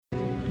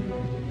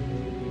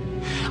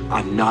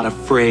I'm not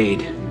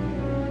afraid.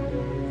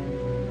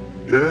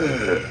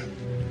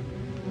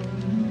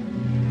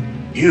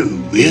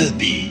 You will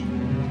be.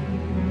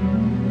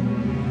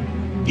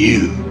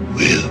 You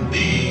will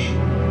be.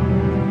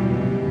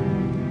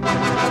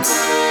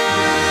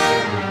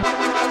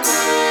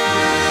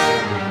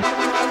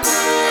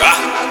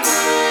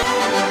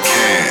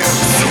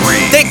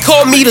 They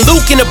call me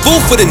Luke in the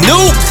booth for the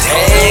nuke.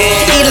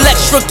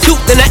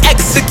 Electrocute, then I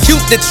execute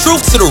the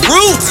truth to the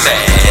roots.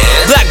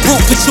 Black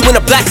brute, put you in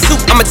a black suit.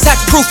 I'm attack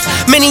proof,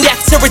 maniac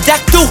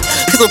pterodactyl.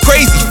 Cause I'm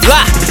crazy,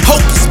 fly,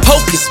 hocus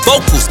pocus,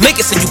 vocals. Make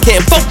it so you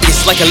can't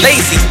focus like a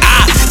lazy.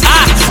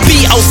 I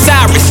be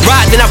Osiris,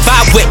 ride then I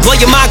vibe with. Blow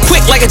your mind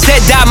quick like a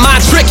Jedi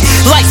mind trick.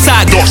 Light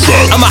side, dark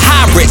side, I'm a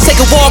hybrid. Take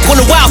a walk on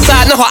the wild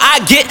side, know how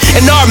I get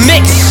in our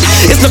mix.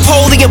 It's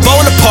Napoleon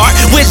Bonaparte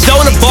with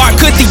Joan of Arc.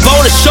 Could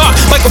debone a shark,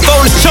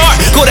 microphone is chart.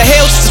 Go to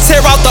hell just to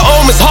tear out the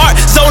omen's heart.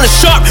 Zone is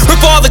sharp,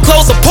 rip all the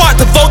clothes apart.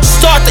 The vultures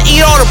start to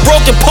eat all the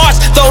broken parts.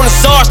 Throwing the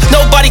SARS,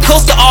 nobody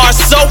close to ours.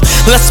 So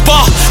let's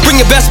spar,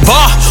 bring your best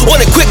bar. On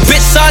a quick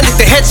bitch sign, get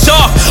the head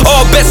sharp.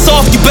 All bets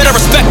off, you better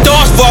respect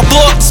ours. For I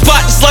blow up the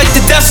spot just like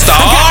the Death Star.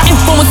 I got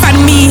info inside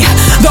of me,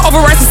 the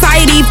override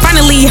society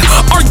finally.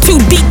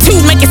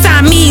 R2D2 make it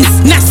Siamese.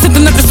 Not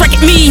something that strike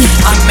at me.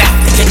 I'm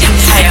after the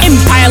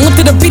Empire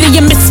lifted a beat of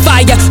your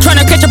misfire. Trying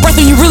to catch a breath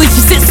when you really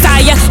just sit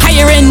sire.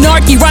 Higher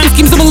anarchy, rhyme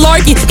schemes of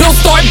malarkey. Don't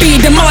start being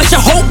demolish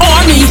your whole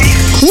army.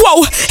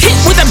 Whoa, hit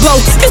with a blow.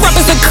 These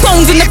rappers are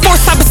clones in the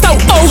force I bestow.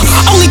 Oh,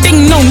 only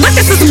thing known, like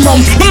this is Rome.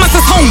 My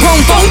monster's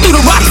homegrown, thrown through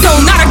the rock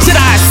zone. Not a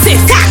Jedi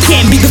Sith, I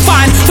can't be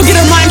defined. Forget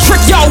a mind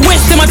trick, y'all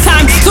wasting my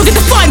time. So get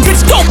defined,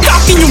 bitch, don't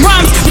talk in your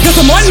rhymes. Because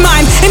I'm on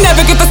mine, and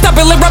never get to stop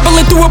it.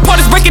 Rebelling through a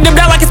part, breaking them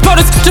down like it's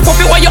motors. Just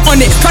forfeit while you're on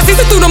it. Try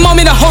season through the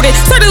moment to hold it.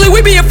 Certainly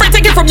we be afraid,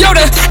 take it from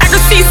Yoda.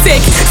 Accuracy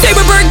sick,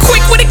 saber burn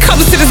quick when it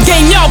comes to this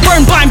game. Y'all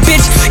burn blind,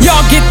 bitch,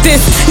 y'all get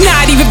this.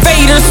 Not even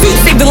Vader, suit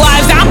save the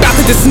lives I'm about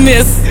to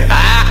dismiss. Ha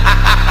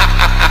ha ha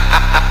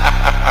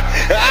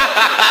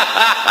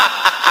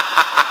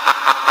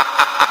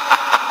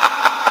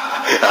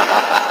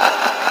ha!